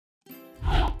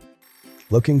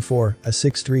Looking for a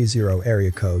 630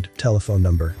 area code telephone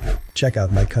number? Check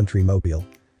out My Country Mobile,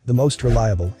 the most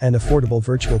reliable and affordable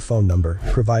virtual phone number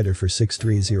provider for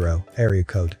 630 area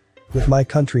code. With My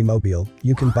Country Mobile,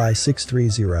 you can buy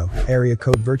 630 area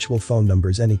code virtual phone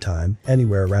numbers anytime,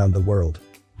 anywhere around the world.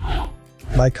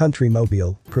 My Country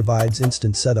Mobile provides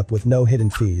instant setup with no hidden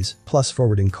fees, plus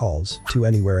forwarding calls to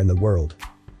anywhere in the world.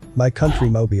 My Country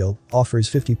Mobile offers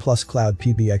 50+ cloud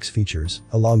PBX features,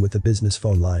 along with a business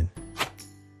phone line.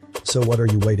 So what are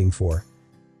you waiting for?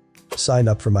 Sign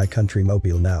up for My Country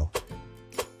Mobile now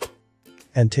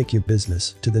and take your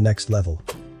business to the next level.